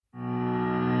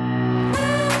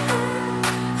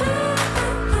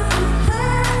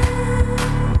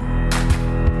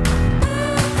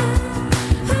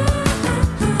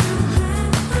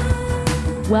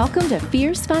Welcome to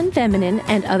Fierce, Fun, Feminine,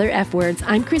 and Other F Words.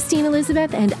 I'm Christine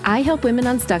Elizabeth, and I help women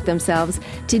unstuck themselves.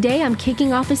 Today, I'm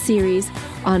kicking off a series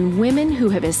on women who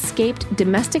have escaped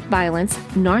domestic violence,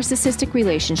 narcissistic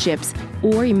relationships,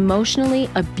 or emotionally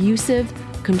abusive,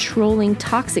 controlling,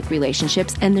 toxic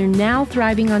relationships, and they're now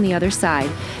thriving on the other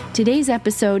side. Today's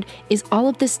episode is all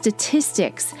of the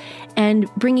statistics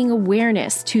and bringing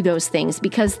awareness to those things,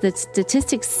 because the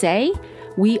statistics say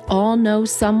we all know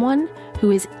someone who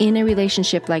is in a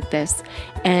relationship like this,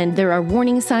 and there are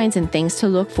warning signs and things to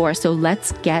look for. So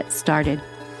let's get started.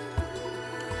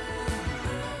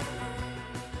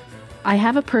 I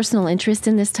have a personal interest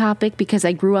in this topic because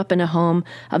I grew up in a home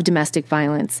of domestic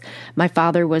violence. My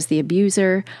father was the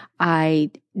abuser.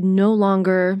 I no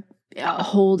longer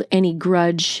hold any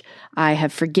grudge. I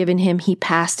have forgiven him. He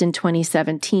passed in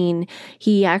 2017.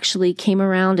 He actually came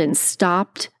around and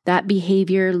stopped that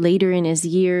behavior later in his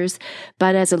years.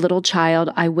 But as a little child,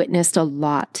 I witnessed a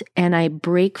lot, and I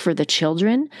break for the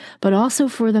children, but also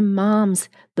for the moms,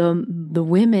 the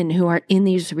women who are in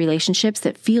these relationships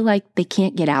that feel like they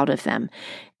can't get out of them.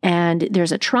 And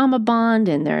there's a trauma bond,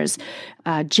 and there's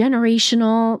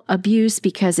generational abuse,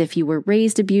 because if you were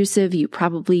raised abusive, you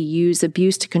probably use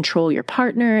abuse to control your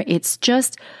partner. It's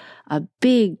just a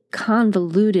big,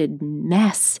 convoluted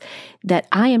mess that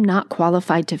I am not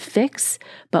qualified to fix.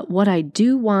 But what I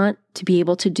do want to be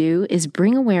able to do is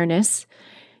bring awareness,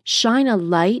 shine a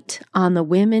light on the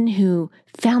women who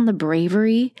found the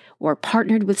bravery or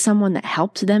partnered with someone that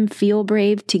helped them feel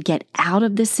brave to get out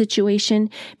of this situation.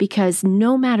 Because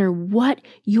no matter what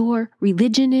your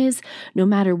religion is, no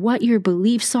matter what your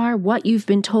beliefs are, what you've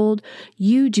been told,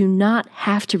 you do not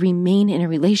have to remain in a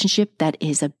relationship that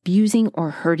is abusing or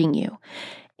hurting you.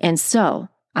 And so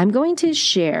I'm going to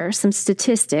share some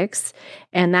statistics,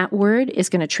 and that word is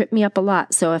going to trip me up a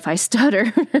lot. So if I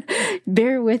stutter,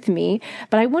 bear with me.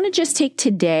 But I want to just take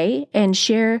today and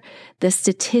share the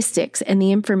statistics and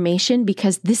the information,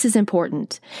 because this is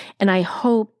important. And I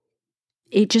hope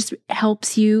it just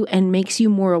helps you and makes you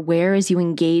more aware as you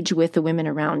engage with the women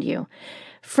around you.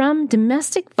 From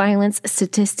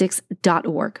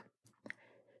domesticviolencestatistics.org.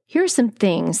 Here are some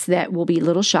things that will be a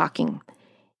little shocking.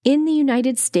 In the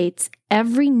United States,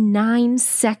 every 9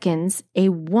 seconds, a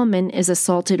woman is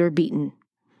assaulted or beaten.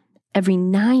 Every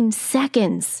 9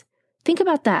 seconds. Think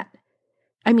about that.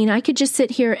 I mean, I could just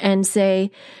sit here and say,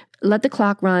 let the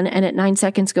clock run, and at 9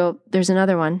 seconds go, there's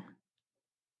another one.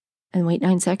 And wait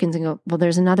 9 seconds and go, well,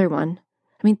 there's another one.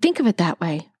 I mean, think of it that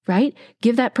way, right?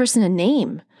 Give that person a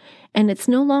name. And it's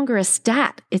no longer a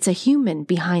stat. It's a human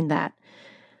behind that.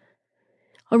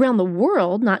 Around the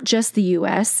world, not just the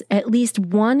U.S., at least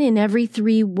 1 in every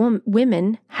 3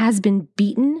 women has been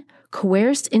beaten,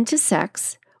 coerced into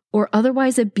sex, or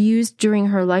otherwise abused during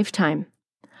her lifetime.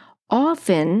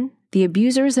 Often, the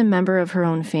abuser is a member of her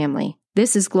own family.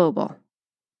 This is global.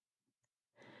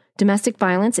 Domestic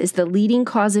violence is the leading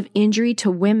cause of injury to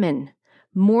women,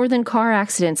 more than car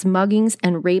accidents, muggings,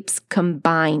 and rapes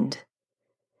combined.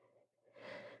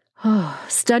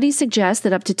 Studies suggest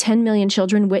that up to 10 million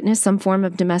children witness some form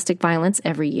of domestic violence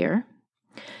every year.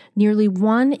 Nearly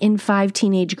 1 in 5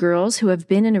 teenage girls who have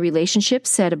been in a relationship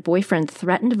said a boyfriend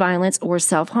threatened violence or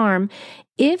self-harm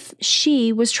if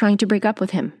she was trying to break up with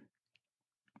him.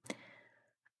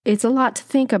 It's a lot to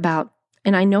think about,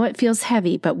 and I know it feels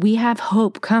heavy, but we have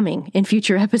hope coming in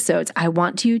future episodes. I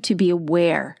want you to be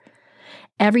aware.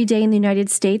 Every day in the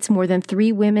United States, more than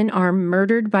 3 women are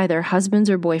murdered by their husbands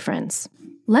or boyfriends.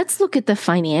 Let's look at the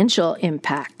financial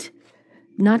impact,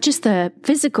 not just the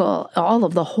physical, all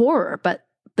of the horror, but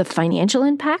the financial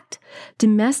impact.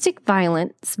 Domestic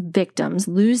violence victims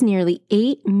lose nearly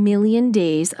 8 million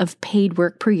days of paid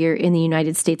work per year in the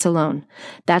United States alone.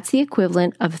 That's the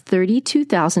equivalent of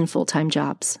 32,000 full-time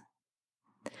jobs.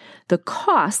 The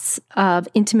costs of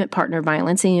intimate partner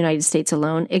violence in the United States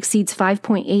alone exceeds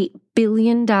 $5.8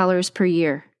 billion per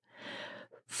year.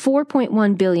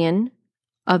 $4.1 billion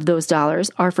of those dollars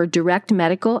are for direct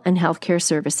medical and healthcare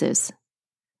services.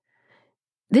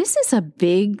 This is a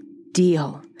big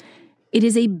deal. It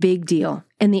is a big deal.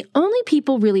 And the only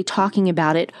people really talking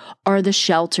about it are the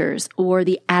shelters or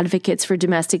the advocates for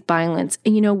domestic violence.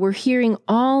 And, we're hearing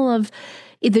all of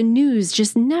the news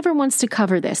just never wants to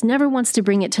cover this, never wants to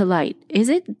bring it to light. Is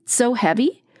it so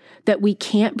heavy that we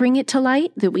can't bring it to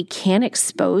light, that we can't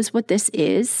expose what this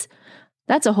is?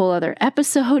 That's a whole other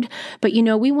episode. But,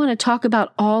 we want to talk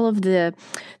about all of the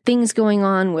things going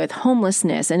on with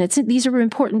homelessness. And these are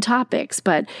important topics.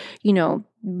 But,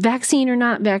 vaccine or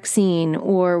not vaccine,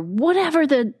 or whatever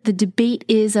the debate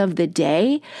is of the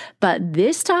day. But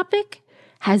this topic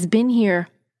has been here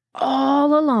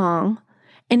all along.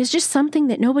 And it's just something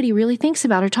that nobody really thinks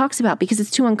about or talks about because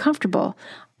it's too uncomfortable.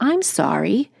 I'm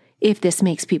sorry if this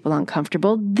makes people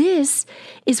uncomfortable. This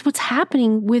is what's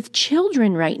happening with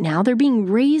children right now. They're being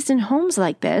raised in homes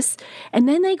like this, and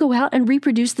then they go out and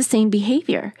reproduce the same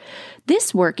behavior.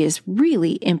 This work is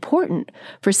really important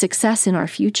for success in our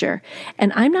future.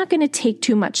 And I'm not going to take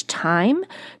too much time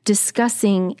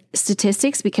discussing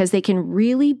statistics because they can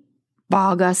really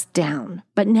bog us down.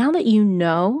 But now that you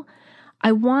know,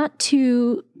 I want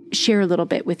to share a little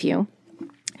bit with you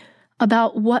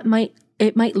about what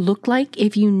it might look like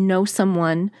if you know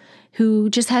someone who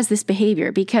just has this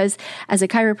behavior. Because as a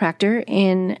chiropractor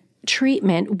in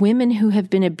treatment, women who have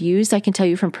been abused, I can tell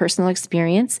you from personal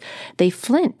experience, they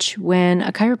flinch when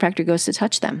a chiropractor goes to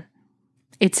touch them.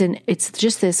 It's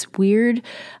just this weird,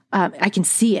 I can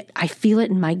see it. I feel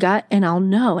it in my gut and I'll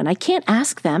know. And I can't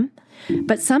ask them.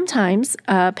 But sometimes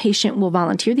a patient will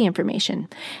volunteer the information.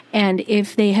 And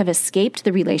if they have escaped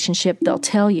the relationship, they'll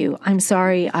tell you, I'm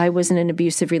sorry, I was in an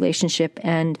abusive relationship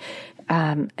and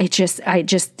I just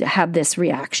have this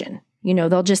reaction.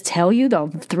 They'll just tell you,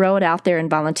 they'll throw it out there and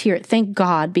volunteer it. Thank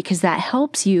God, because that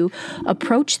helps you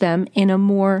approach them in a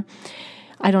more,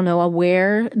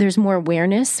 aware. There's more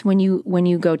awareness when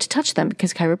you go to touch them,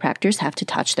 because chiropractors have to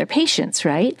touch their patients,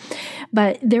 right?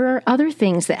 But there are other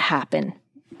things that happen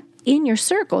in your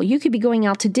circle. You could be going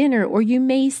out to dinner, or you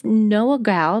may know a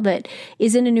gal that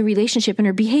is in a new relationship and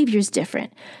her behavior is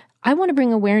different. I want to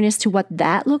bring awareness to what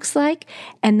that looks like.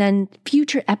 And then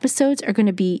future episodes are going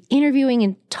to be interviewing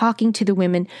and talking to the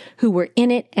women who were in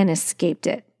it and escaped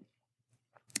it.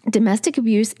 Domestic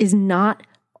abuse is not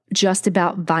just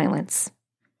about violence.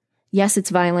 Yes,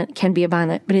 it's violent, can be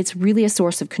violent, but it's really a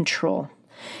source of control.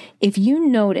 If you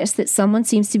notice that someone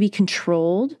seems to be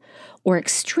controlled or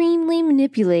extremely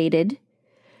manipulated,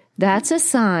 that's a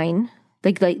sign.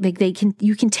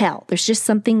 You can tell. There's just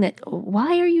something that,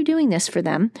 why are you doing this for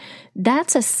them?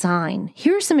 That's a sign.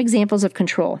 Here are some examples of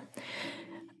control.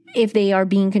 If they are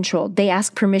being controlled, they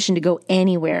ask permission to go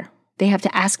anywhere. They have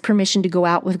to ask permission to go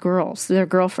out with their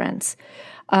girlfriends.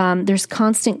 There's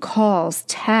constant calls,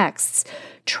 texts,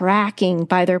 tracking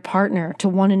by their partner to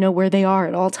want to know where they are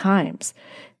at all times.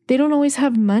 They don't always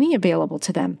have money available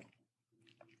to them.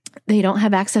 They don't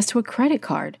have access to a credit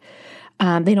card.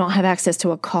 They don't have access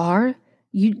to a car.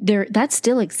 That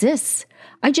still exists.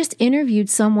 I just interviewed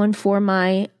someone for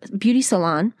my beauty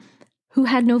salon who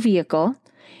had no vehicle,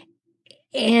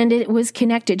 and it was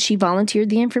connected. She volunteered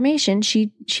the information.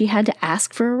 She had to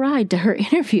ask for a ride to her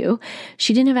interview.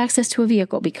 She didn't have access to a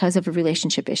vehicle because of a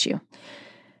relationship issue.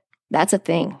 That's a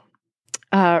thing.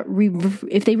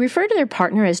 If they refer to their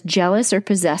partner as jealous or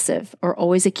possessive, or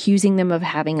always accusing them of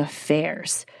having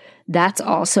affairs, that's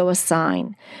also a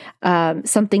sign,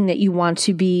 something that you want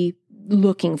to be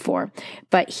looking for.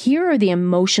 But here are the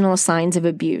emotional signs of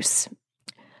abuse.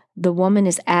 The woman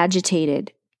is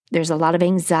agitated. There's a lot of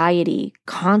anxiety,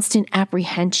 constant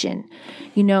apprehension.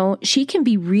 She can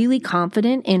be really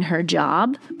confident in her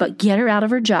job, but get her out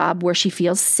of her job where she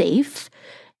feels safe,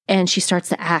 and she starts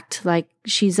to act like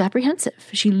she's apprehensive.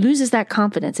 She loses that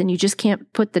confidence, and you just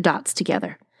can't put the dots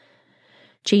together.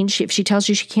 If she tells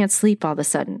you she can't sleep all of a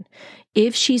sudden.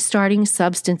 If she's starting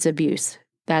substance abuse,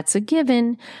 that's a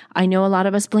given. I know a lot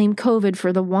of us blame COVID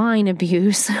for the wine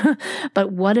abuse,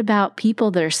 but what about people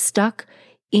that are stuck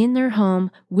in their home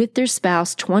with their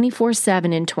spouse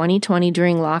 24/7 in 2020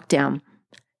 during lockdown?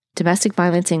 Domestic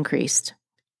violence increased.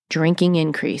 Drinking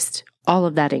increased. All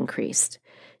of that increased.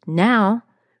 Now,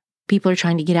 people are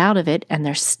trying to get out of it, and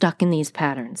they're stuck in these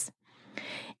patterns.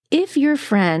 If your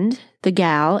friend, the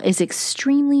gal, is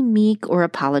extremely meek or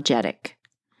apologetic,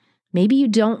 maybe you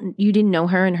didn't know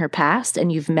her in her past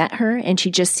and you've met her and she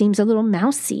just seems a little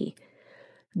mousy.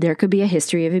 There could be a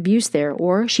history of abuse there,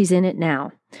 or she's in it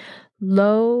now.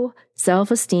 Low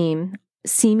self-esteem,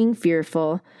 seeming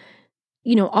fearful,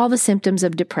 all the symptoms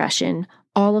of depression,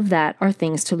 all of that are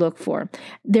things to look for.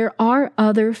 There are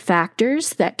other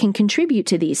factors that can contribute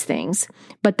to these things,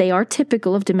 but they are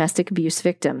typical of domestic abuse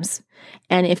victims.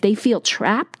 And if they feel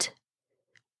trapped,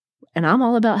 and I'm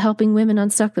all about helping women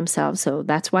unstuck themselves, so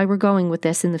that's why we're going with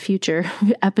this in the future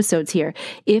episodes here.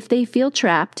 If they feel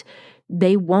trapped,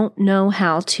 they won't know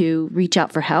how to reach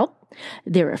out for help.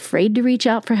 They're afraid to reach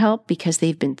out for help because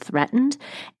they've been threatened.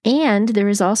 And there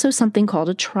is also something called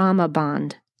a trauma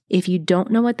bond. If you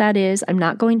don't know what that is, I'm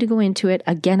not going to go into it.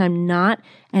 Again, I'm not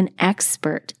an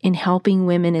expert in helping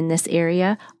women in this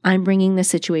area. I'm bringing the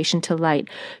situation to light.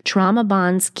 Trauma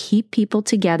bonds keep people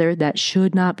together that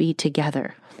should not be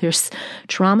together. There's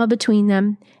trauma between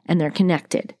them, and they're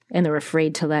connected, and they're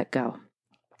afraid to let go.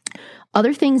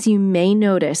 Other things you may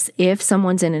notice if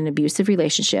someone's in an abusive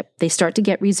relationship, they start to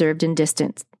get reserved and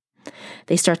distant.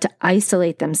 They start to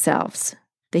isolate themselves.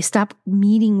 They stop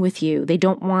meeting with you. They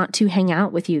don't want to hang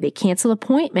out with you. They cancel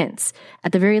appointments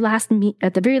at the very last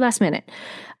minute.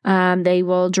 They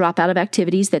will drop out of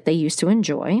activities that they used to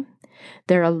enjoy.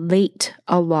 They're late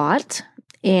a lot.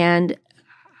 And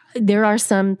there are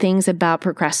some things about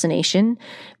procrastination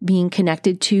being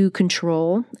connected to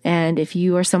control. And if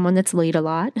you are someone that's late a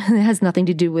lot, it has nothing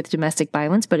to do with domestic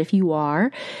violence. But if you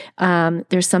are,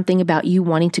 there's something about you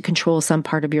wanting to control some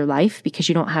part of your life because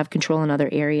you don't have control in other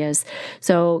areas.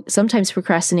 So sometimes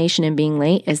procrastination and being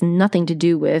late has nothing to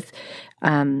do with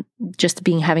just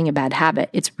having a bad habit.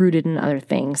 It's rooted in other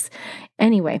things.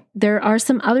 Anyway, there are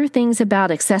some other things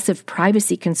about excessive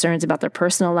privacy concerns about their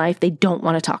personal life. They don't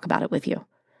want to talk about it with you.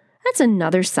 That's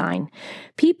another sign.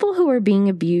 People who are being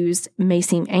abused may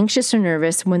seem anxious or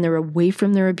nervous when they're away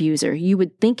from their abuser. You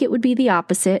would think it would be the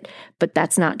opposite, but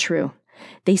that's not true.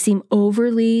 They seem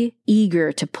overly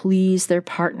eager to please their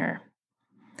partner.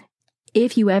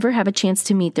 If you ever have a chance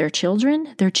to meet their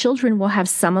children will have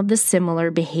some of the similar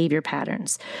behavior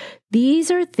patterns. These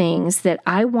are things that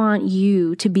I want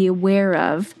you to be aware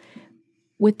of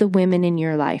with the women in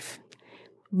your life.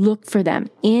 Look for them.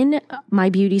 In my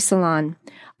beauty salon,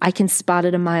 I can spot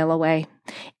it a mile away.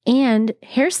 And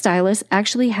hairstylists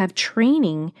actually have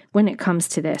training when it comes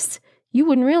to this. You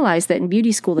wouldn't realize that in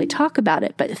beauty school they talk about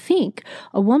it, but think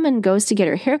a woman goes to get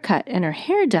her hair cut and her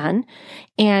hair done,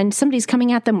 and somebody's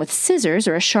coming at them with scissors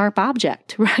or a sharp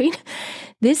object, right?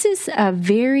 This is a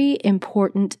very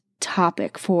important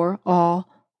topic for all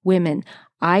women.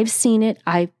 I've seen it.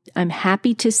 I'm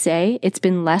happy to say it's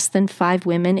been less than 5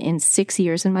 women in 6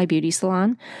 years in my beauty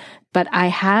salon, but I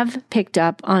have picked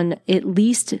up on at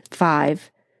least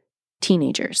 5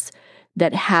 teenagers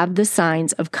that have the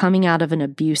signs of coming out of an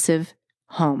abusive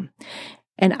home.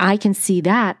 And I can see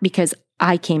that because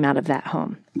I came out of that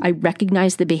home. I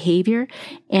recognize the behavior,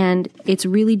 and it's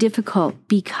really difficult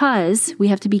because we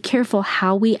have to be careful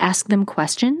how we ask them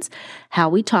questions, how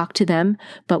we talk to them,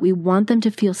 but we want them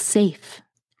to feel safe,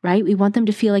 right? We want them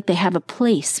to feel like they have a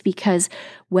place, because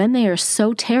when they are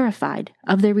so terrified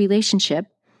of their relationship,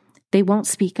 they won't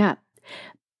speak up.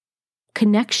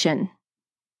 Connection,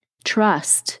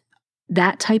 trust,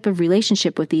 that type of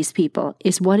relationship with these people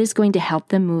is what is going to help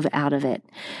them move out of it.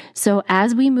 So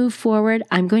as we move forward,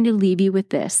 I'm going to leave you with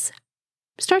this.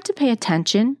 Start to pay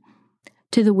attention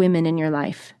to the women in your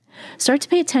life. Start to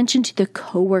pay attention to the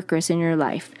coworkers in your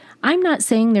life. I'm not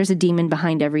saying there's a demon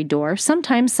behind every door.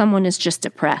 Sometimes someone is just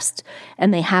depressed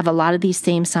and they have a lot of these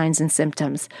same signs and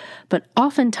symptoms. But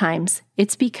oftentimes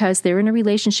it's because they're in a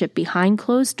relationship behind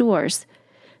closed doors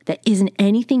that isn't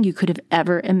anything you could have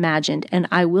ever imagined. And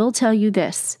I will tell you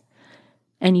this,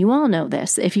 and you all know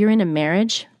this, if you're in a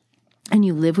marriage and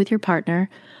you live with your partner,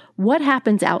 what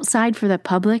happens outside for the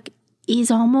public is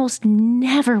almost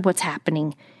never what's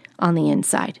happening on the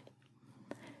inside.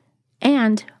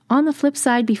 And on the flip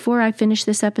side, before I finish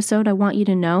this episode, I want you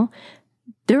to know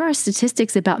there are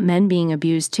statistics about men being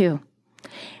abused too.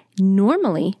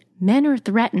 Normally, men are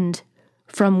threatened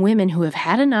from women who have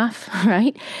had enough,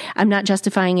 right? I'm not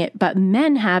justifying it, but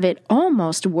men have it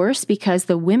almost worse because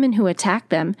the women who attack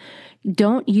them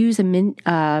don't use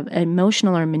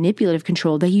emotional or manipulative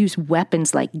control. They use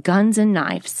weapons like guns and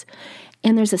knives.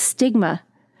 And there's a stigma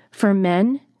for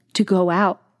men to go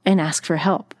out and ask for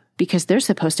help because they're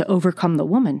supposed to overcome the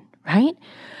woman, right?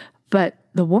 But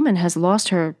the woman has lost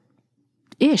her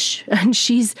ish and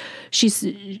she's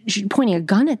pointing a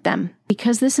gun at them.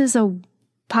 Because this is a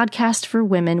podcast for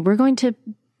women, we're going to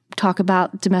talk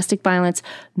about domestic violence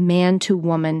man to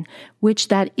woman, which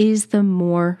that is the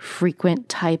more frequent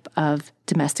type of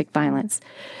domestic violence.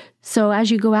 So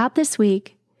as you go out this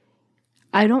week,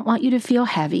 I don't want you to feel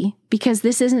heavy because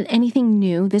this isn't anything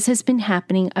new. This has been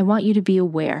happening. I want you to be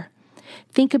aware.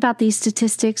 Think about these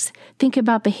statistics. Think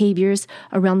about behaviors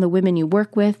around the women you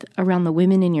work with, around the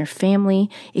women in your family.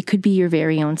 It could be your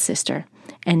very own sister.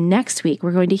 And next week,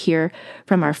 we're going to hear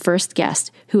from our first guest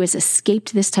who has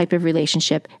escaped this type of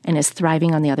relationship and is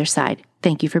thriving on the other side.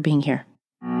 Thank you for being here.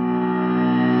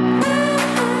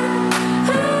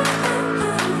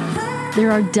 There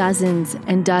are dozens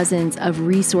and dozens of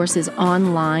resources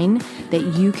online that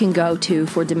you can go to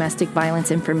for domestic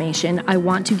violence information. I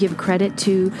want to give credit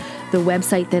to the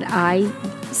website that I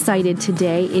cited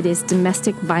today. It is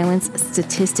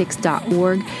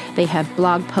domesticviolencestatistics.org. They have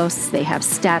blog posts. They have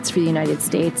stats for the United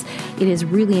States. It is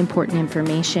really important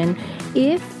information.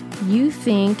 If you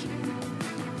think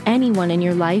anyone in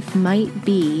your life might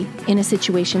be in a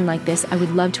situation like this, I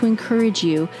would love to encourage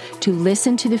you to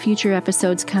listen to the future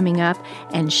episodes coming up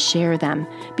and share them,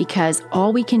 because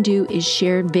all we can do is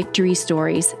share victory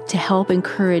stories to help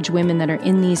encourage women that are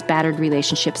in these battered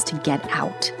relationships to get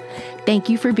out. Thank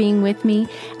you for being with me.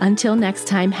 Until next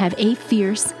time, have a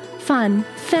fierce, fun,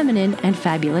 feminine, and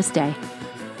fabulous day.